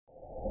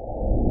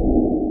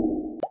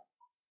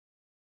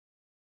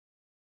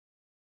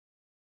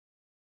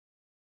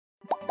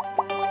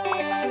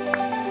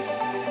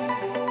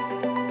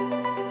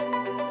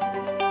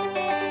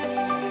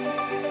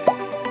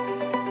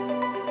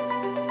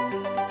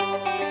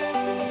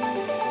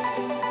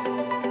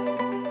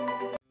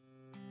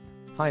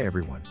Hi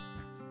everyone.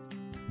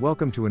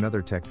 Welcome to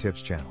another Tech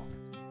Tips channel.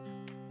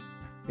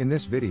 In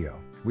this video,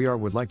 we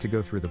would like to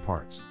go through the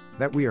parts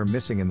that we are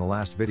missing in the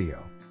last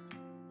video.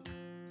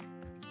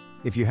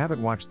 If you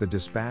haven't watched the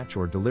dispatch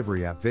or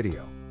delivery app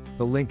video,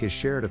 the link is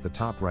shared at the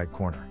top right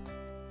corner.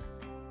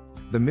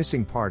 The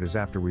missing part is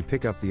after we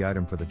pick up the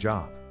item for the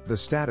job, the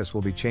status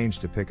will be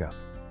changed to pickup.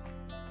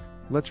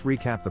 Let's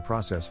recap the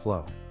process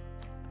flow.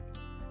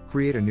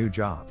 Create a new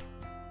job.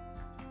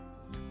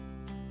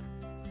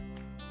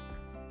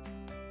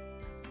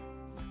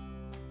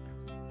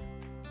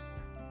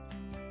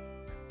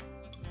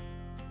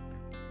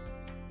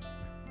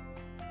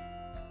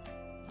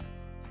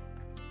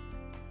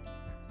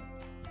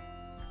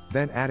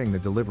 Then adding the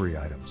delivery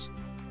items.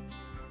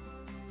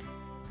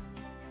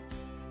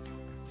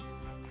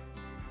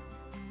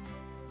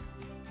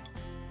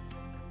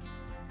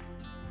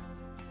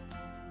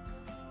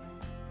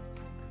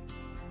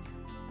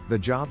 The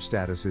job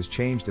status is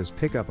changed as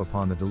pickup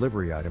upon the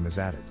delivery item is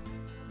added.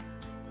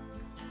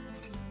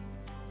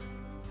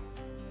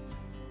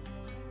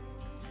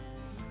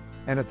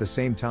 And at the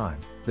same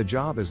time, the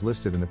job is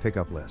listed in the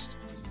pickup list.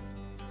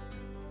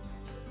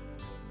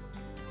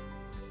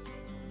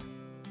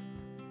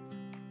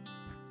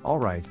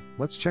 Alright,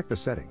 let's check the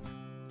setting.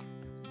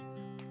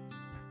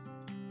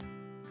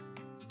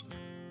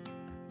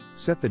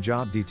 Set the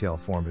job detail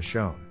form as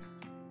shown.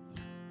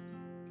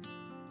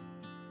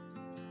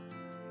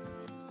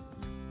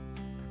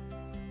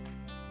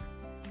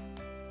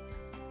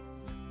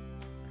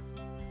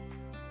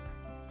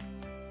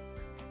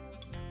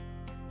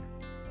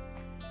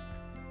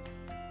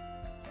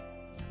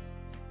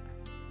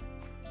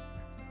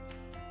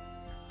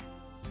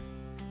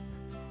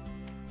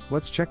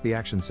 Let's check the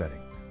action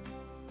setting.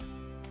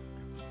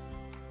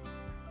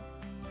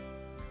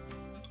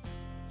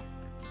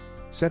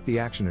 Set the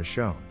action as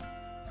shown.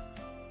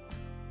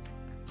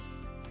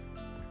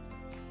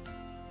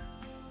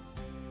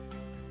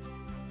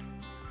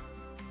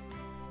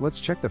 Let's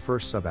check the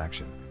first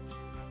sub-action.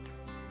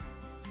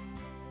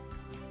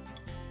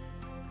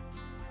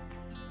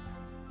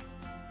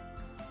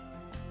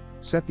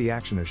 Set the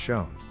action as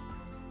shown.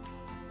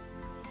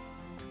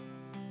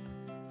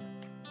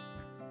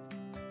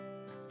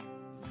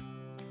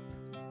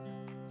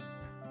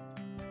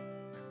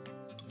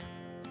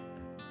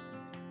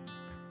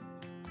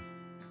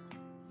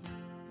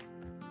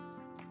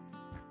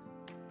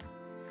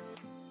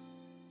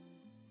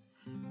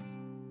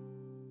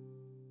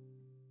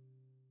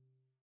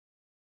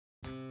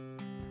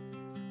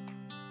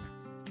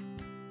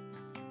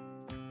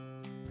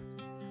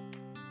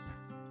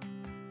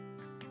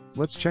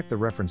 Let's check the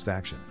referenced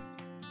action.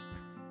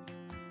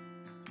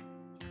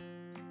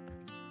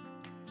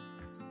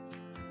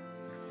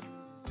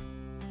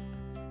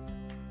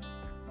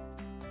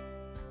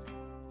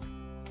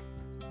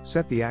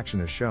 Set the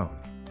action as shown.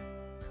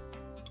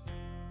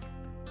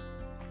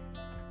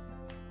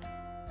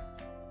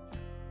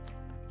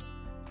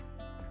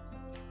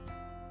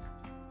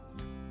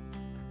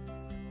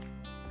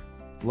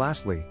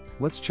 Lastly,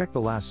 let's check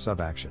the last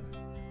sub-action.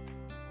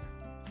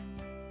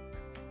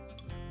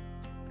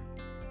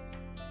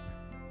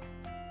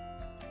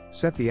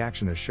 Set the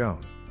action as shown.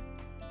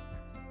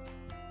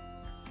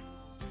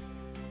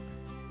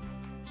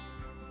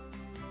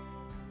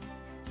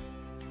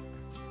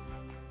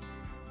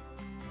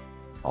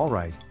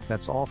 Alright,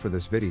 that's all for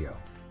this video.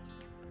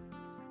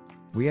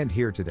 We end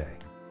here today.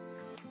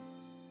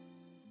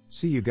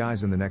 See you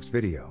guys in the next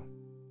video.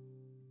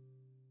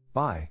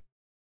 Bye.